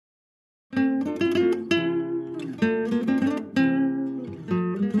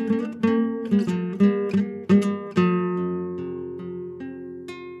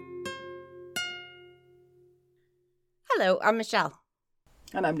I'm Michelle.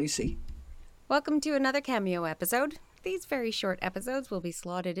 And I'm Lucy. Welcome to another cameo episode. These very short episodes will be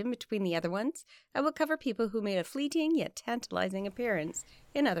slotted in between the other ones and will cover people who made a fleeting yet tantalizing appearance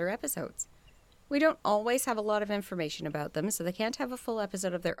in other episodes. We don't always have a lot of information about them, so they can't have a full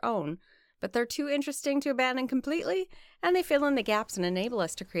episode of their own, but they're too interesting to abandon completely, and they fill in the gaps and enable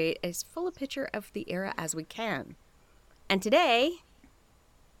us to create as full a picture of the era as we can. And today,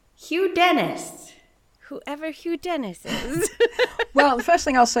 Hugh Denys. Whoever Hugh Denys is. Well, the first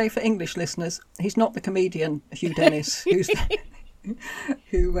thing I'll say for English listeners, he's not the comedian Hugh Denys,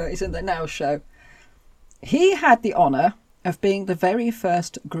 who is in the Now show. He had the honour of being the very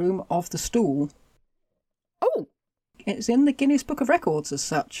first groom of the Stool. Oh. It's in the Guinness Book of Records as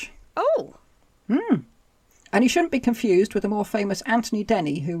such. Oh. And he shouldn't be confused with the more famous Anthony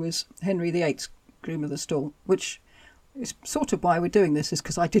Denny, who was Henry VIII's groom of the Stool, which is sort of why we're doing this, is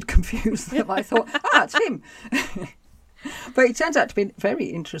because I did confuse them. I thought, it's him. But it turns out to be a very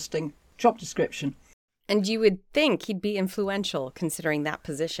interesting job description. And you would think he'd be influential, considering that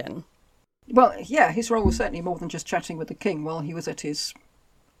position. Well, yeah, his role was certainly more than just chatting with the king while he was at his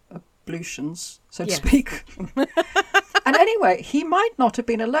ablutions, so to speak. And anyway, he might not have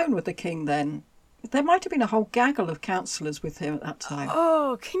been alone with the king then. There might have been a whole gaggle of counsellors with him at that time.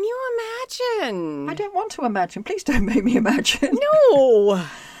 Oh, can you imagine? I don't want to imagine. Please don't make me imagine. No!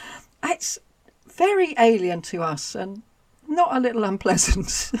 It's very alien to us and not a little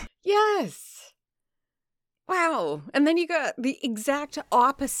unpleasant. Yes. Wow. And then you got the exact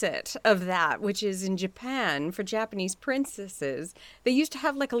opposite of that, which is in Japan for Japanese princesses. They used to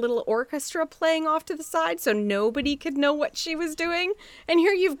have like a little orchestra playing off to the side so nobody could know what she was doing. And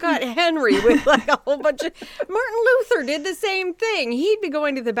here you've got Henry with like a whole bunch of... Martin Luther did the same thing. He'd be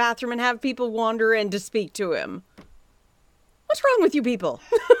going to the bathroom and have people wander in to speak to him. What's wrong with you people?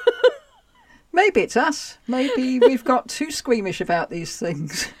 Maybe it's us. Maybe we've got too squeamish about these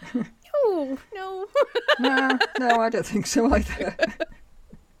things. Oh, no. No, I don't think so either.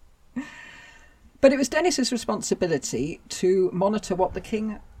 But it was Denys's responsibility to monitor what the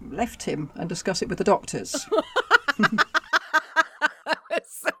king left him and discuss it with the doctors.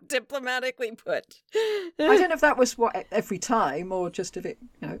 That's so diplomatically put. I don't know if that was what every time or just a bit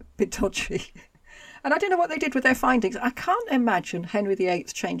dodgy. And I don't know what they did with their findings. I can't imagine Henry VIII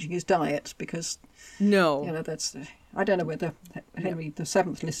changing his diet because... No. That's... I don't know whether Henry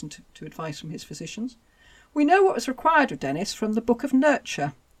VII listened to advice from his physicians. We know what was required of Denys from the Book of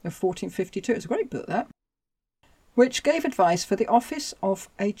Nurture of 1452. It's a great book, that. Which gave advice for the office of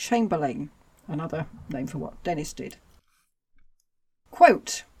a chamberlain. Another name for what Denys did.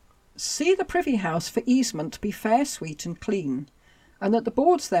 Quote, "See the privy house for easement be fair, sweet and clean, and that the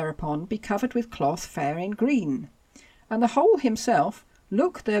boards thereupon be covered with cloth fair and green, and the whole himself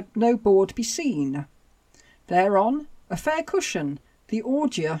look there no board be seen. Thereon a fair cushion, the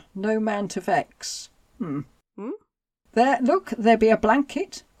ordure no man to vex. There be a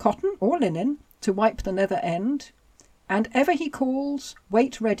blanket, cotton or linen, to wipe the nether end, and ever he calls,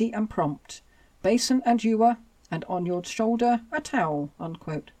 wait ready and prompt, basin and ewer, and on your shoulder a towel."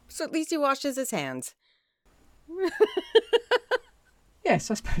 Unquote. So at least he washes his hands.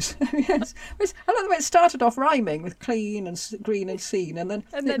 Yes, I suppose. Yes. I love the way it started off rhyming with clean and green and seen, and then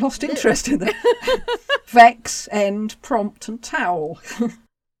it lost interest in that. Vex, end, prompt and towel.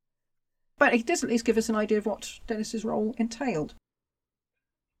 But he does at least give us an idea of what Denys's role entailed.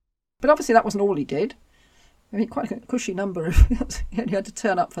 But obviously that wasn't all he did. I mean, quite a cushy number of... he only had to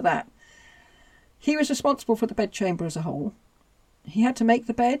turn up for that. He was responsible for the bedchamber as a whole. He had to make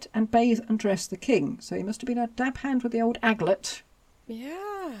the bed and bathe and dress the king, so he must have been a dab hand with the old aglet.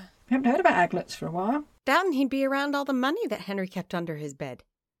 Yeah. We haven't heard about aglets for a while. That and he'd be around all the money that Henry kept under his bed.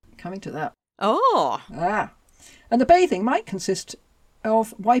 Coming to that. Oh. And the bathing might consist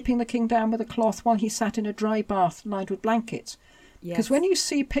of wiping the king down with a cloth while he sat in a dry bath lined with blankets. Because when you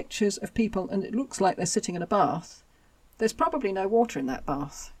see pictures of people and it looks like they're sitting in a bath, there's probably no water in that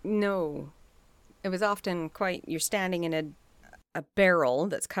bath. No. It was often you're standing in a barrel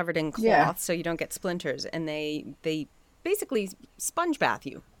that's covered in cloth so you don't get splinters, and they basically sponge bath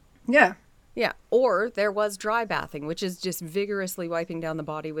you. Yeah. Yeah. Or there was dry bathing, which is just vigorously wiping down the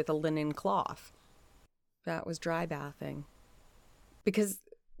body with a linen cloth. That was dry bathing. Because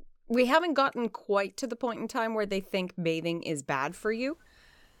we haven't gotten quite to the point in time where they think bathing is bad for you.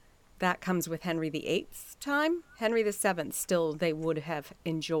 That comes with Henry VIII's time. Henry VII, still, they would have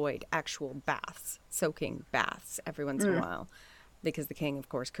enjoyed actual baths, soaking baths every once in a while. Because the king, of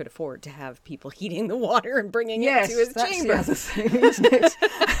course, could afford to have people heating the water and bringing it to his chamber. Yes, that's the other thing, isn't it?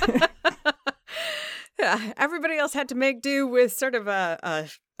 Yeah, everybody else had to make do with sort of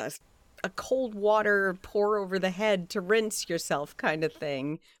a a cold water pour over the head to rinse yourself kind of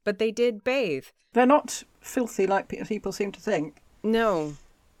thing. But they did bathe. They're not filthy like people seem to think. No.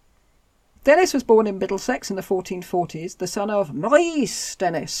 Denys was born in Middlesex in the 1440s, the son of Maurice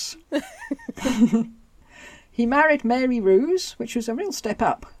Denys. He married Mary Roos, which was a real step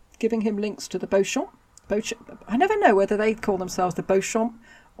up, giving him links to the Beauchamp. I never know whether they call themselves the Beauchamp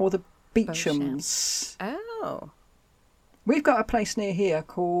or the Beechams. Oh. We've got a place near here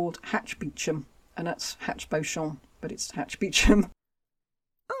called Hatch Beecham, and that's Hatch Beauchamp, but it's Hatch Beecham.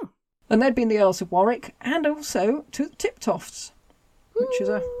 Oh. And they'd been the Earls of Warwick, and also to the Tiptofts, which is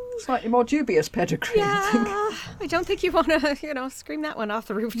a slightly more dubious pedigree, Yeah, I think. I don't think you want to, scream that one off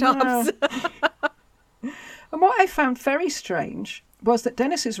the rooftops. No. And what I found very strange was that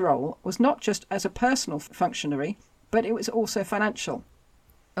Denys's role was not just as a personal functionary, but it was also financial.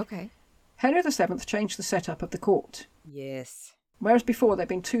 Okay. Henry VII changed the setup of the court. Yes. Whereas before there'd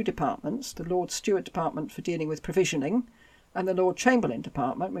been two departments, the Lord Steward Department for dealing with provisioning, and the Lord Chamberlain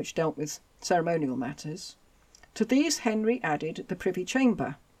Department, which dealt with ceremonial matters. To these Henry added the Privy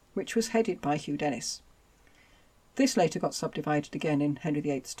Chamber, which was headed by Hugh Denys. This later got subdivided again in Henry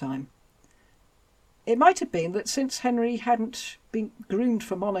VIII's time. It might have been that since Henry hadn't been groomed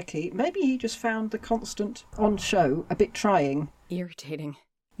for monarchy, maybe he just found the constant on-show a bit trying. Irritating.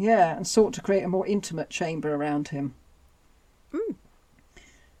 Yeah, and sought to create a more intimate chamber around him. Mm.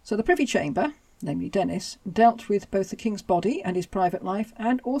 So the Privy Chamber, namely Denys, dealt with both the king's body and his private life,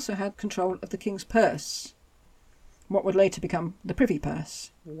 and also had control of the king's purse, what would later become the Privy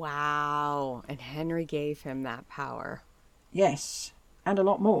Purse. Wow. And Henry gave him that power. Yes, and a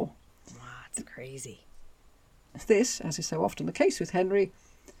lot more. Wow, that's crazy. This, as is so often the case with Henry,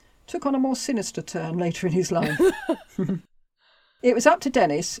 took on a more sinister turn later in his life. It was up to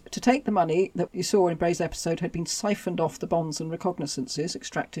Denys to take the money that you saw in Bray's episode had been siphoned off the bonds and recognizances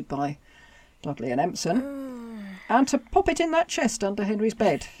extracted by Dudley and Empson, and to pop it in that chest under Henry's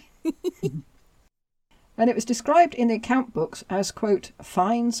bed. And it was described in the account books as, quote,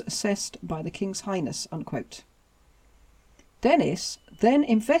 fines assessed by the King's Highness, unquote. Denys then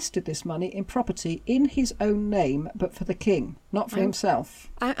invested this money in property in his own name, but for the king, not for himself.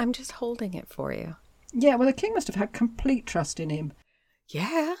 I'm just holding it for you. Yeah, well, the king must have had complete trust in him.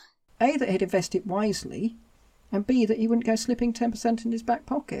 Yeah. A, that he'd invest it wisely, and B, that he wouldn't go slipping 10% in his back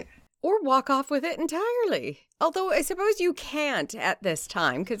pocket. Or walk off with it entirely. Although I suppose you can't at this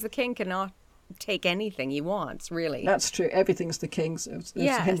time, because the king cannot take anything he wants, really. That's true. Everything's the king's.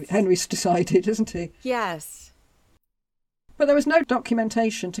 Yes. Henry's decided, isn't he? Yes. But there was no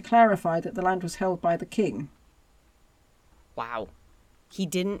documentation to clarify that the land was held by the king. Wow. He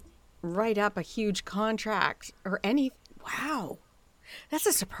didn't write up a huge contract or any... Wow. That's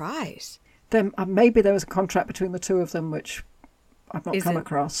a surprise. Then maybe there was a contract between the two of them, which I've not come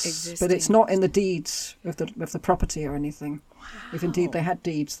across. Existing? But it's not in the deeds of the property or anything. Wow. If indeed they had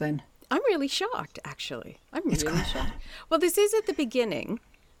deeds then. I'm really shocked, actually. I'm really shocked. Well, this is at the beginning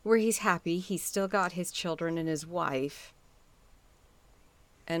where he's happy. He's still got his children and his wife.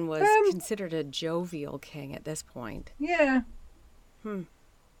 And was considered a jovial king at this point. Yeah. And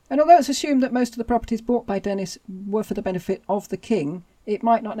although it's assumed that most of the properties bought by Denys were for the benefit of the king, it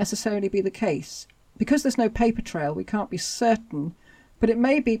might not necessarily be the case. Because there's no paper trail, we can't be certain, but it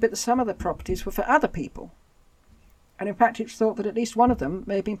may be that some of the properties were for other people. And in fact, it's thought that at least one of them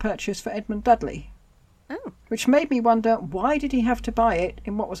may have been purchased for Edmund Dudley. Oh. Which made me wonder, why did he have to buy it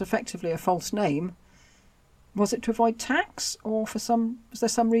in what was effectively a false name? Was it to avoid tax, or was there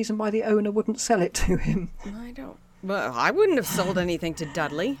some reason why the owner wouldn't sell it to him? Well, I wouldn't have sold anything to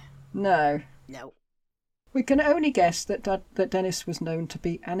Dudley. No. No. We can only guess that Denys was known to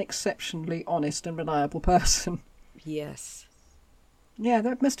be an exceptionally honest and reliable person. Yes. Yeah,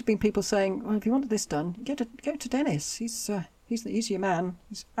 there must have been people saying, well, if you wanted this done, go to Denys. He's your man.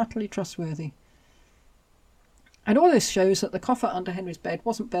 He's utterly trustworthy. And all this shows that the coffer under Henry's bed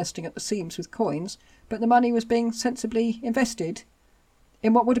wasn't bursting at the seams with coins, but the money was being sensibly invested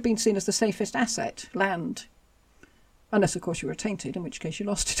in what would have been seen as the safest asset, land. Unless, of course, you were tainted, in which case you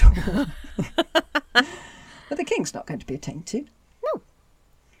lost it all. But the king's not going to be tainted. No.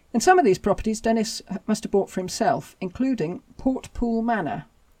 And some of these properties Denys must have bought for himself, including Portpool Manor,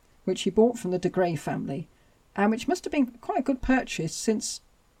 which he bought from the de Grey family, and which must have been quite a good purchase since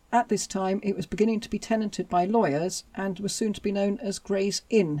at this time it was beginning to be tenanted by lawyers and was soon to be known as Gray's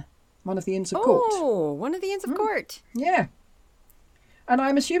Inn, one of the inns of court. Oh, one of the inns of court. Yeah. And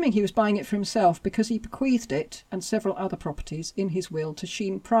I'm assuming he was buying it for himself because he bequeathed it and several other properties in his will to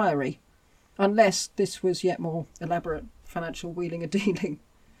Sheen Priory, unless this was yet more elaborate financial wheeling and dealing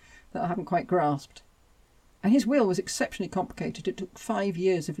that I haven't quite grasped. And his will was exceptionally complicated. It took 5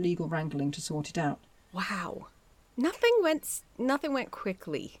 years of legal wrangling to sort it out. Wow. Nothing went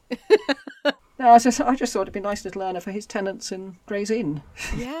quickly. No, I just thought it'd be a nice little earner for his tenants in Gray's Inn.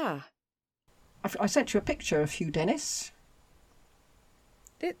 Yeah. I sent you a picture of Hugh Denys.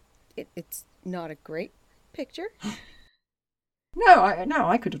 It's not a great picture. No,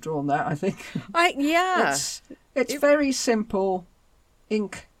 I could have drawn that, I think. Yeah. It's very simple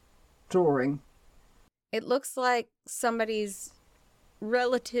ink drawing. It looks like somebody's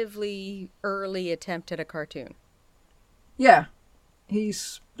relatively early attempt at a cartoon. Yeah.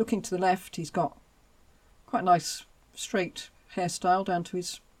 He's looking to the left. He's got quite a nice straight hairstyle down to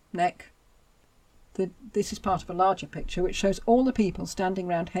his neck. This is part of a larger picture which shows all the people standing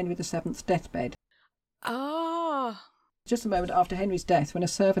round Henry VII's deathbed. Oh. Just a moment after Henry's death when a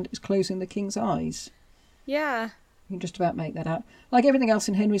servant is closing the king's eyes. Yeah. You can just about make that out. Like everything else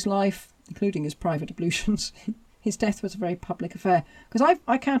in Henry's life, including his private ablutions, his death was a very public affair. Because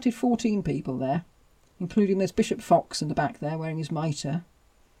I counted 14 people there, including there's Bishop Fox in the back there wearing his mitre.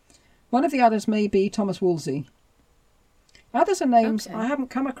 One of the others may be Thomas Wolsey. Others are names I haven't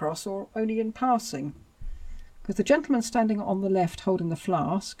come across or only in passing. Because the gentleman standing on the left holding the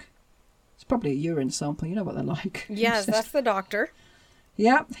flask, it's probably a urine sample, you know what they're like. Yes, that's the doctor.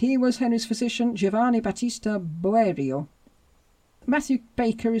 Yeah, he was Henry's physician, Giovanni Battista Boerio. Matthew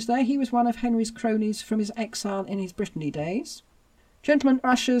Baker is there. He was one of Henry's cronies from his exile in his Brittany days. Gentlemen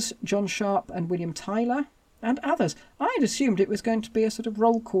ushers, John Sharp and William Tyler, and others. I had assumed it was going to be a sort of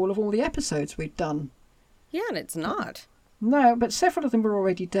roll call of all the episodes we'd done. Yeah, and it's not. No, but several of them were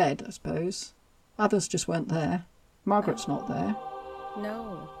already dead, I suppose. Others just weren't there. Margaret's not there.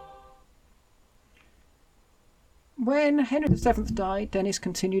 No. When Henry VII died, Denys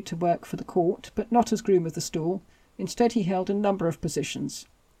continued to work for the court, but not as Groom of the Stool. Instead, he held a number of positions.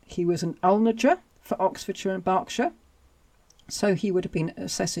 He was an almoner for Oxfordshire and Berkshire, so he would have been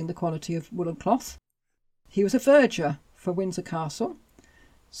assessing the quality of woolen cloth. He was a verger for Windsor Castle,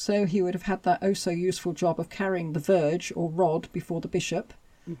 so he would have had that oh-so-useful job of carrying the verge or rod before the bishop,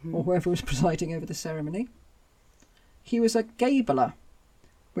 or whoever was presiding over the ceremony. He was a gabeler,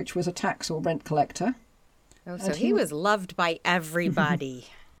 which was a tax or rent collector. Oh, so he was loved by everybody.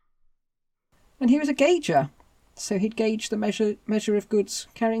 And he was a gauger, so he'd gauge the measure of goods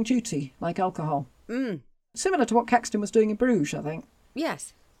carrying duty, like alcohol. Similar to what Caxton was doing in Bruges, I think.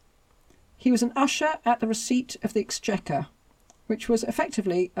 Yes. He was an usher at the receipt of the Exchequer, which was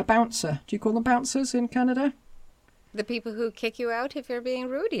effectively a bouncer. Do you call them bouncers in Canada? The people who kick you out if you're being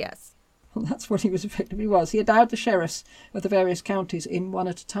rude, yes. Well, that's what he effectively was. He endowed the sheriffs of the various counties in one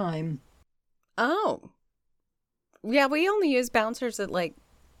at a time. Oh. Yeah, we only use bouncers at, like,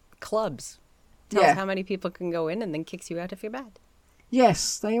 clubs. Tells how many people can go in and then kicks you out if you're bad.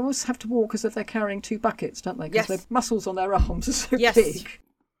 Yes, they always have to walk as if they're carrying 2 buckets, don't they? Because their muscles on their arms are so big.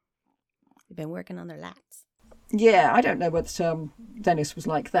 They've been working on their lats. Yeah, I don't know what Denys was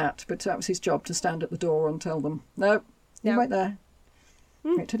like that, but that was his job to stand at the door and tell them, no, you wait there.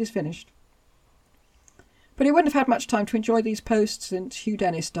 Wait till he's finished. But he wouldn't have had much time to enjoy these posts since Hugh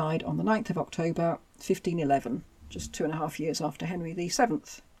Denys died on the 9th of October, 1511, just 2.5 years after Henry VII.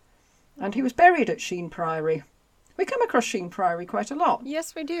 And he was buried at Sheen Priory. We come across Sheen Priory quite a lot.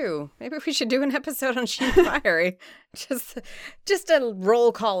 Yes, we do. Maybe we should do an episode on Sheen Priory. Just a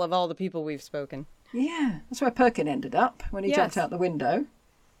roll call of all the people we've spoken. Yeah, that's where Perkin ended up when he jumped out the window.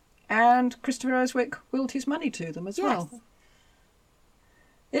 And Christopher Oswick willed his money to them as well.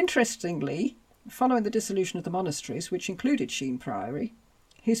 Interestingly, following the dissolution of the monasteries, which included Sheen Priory,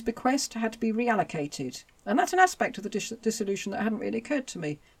 his bequest had to be reallocated. And that's an aspect of the dissolution that hadn't really occurred to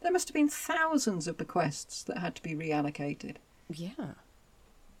me. There must have been thousands of bequests that had to be reallocated. Yeah.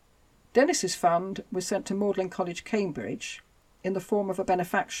 Denys's fund was sent to Magdalen College, Cambridge, in the form of a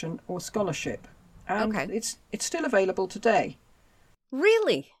benefaction or scholarship. And it's still available today.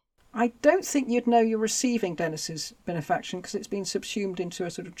 Really? I don't think you'd know you're receiving Denys's benefaction because it's been subsumed into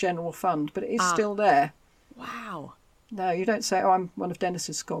a sort of general fund, but it is still there. Wow. No, you don't say, oh, I'm one of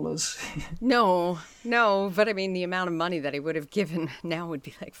Denys's scholars. No, but I mean, the amount of money that he would have given now would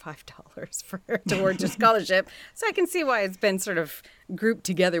be like $5 towards a scholarship. So I can see why it's been sort of grouped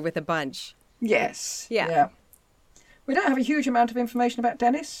together with a bunch. Yes. Yeah. We don't have a huge amount of information about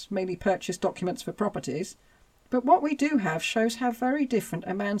Denys, mainly purchase documents for properties. But what we do have shows how very different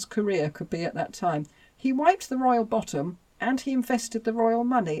a man's career could be at that time. He wiped the royal bottom and he invested the royal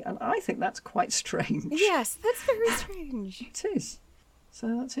money, and I think that's quite strange. Yes, that's very strange. It is.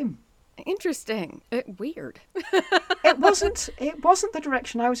 So that's him. Interesting. Weird. It wasn't the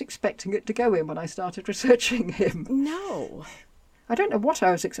direction I was expecting it to go in when I started researching him. No. I don't know what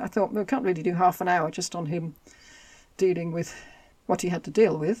I was. I thought we can't really do half an hour just on him dealing with what he had to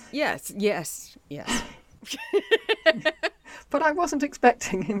deal with. Yes. But I wasn't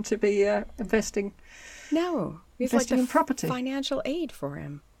expecting him to be investing. No, he's investing like in property. Financial aid for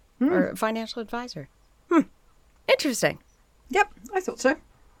him, or financial advisor. Interesting. Yep, I thought so.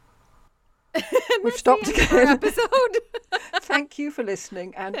 We've stopped again. Episode. Thank you for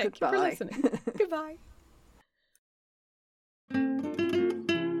listening, and Thank goodbye. you for listening. Goodbye.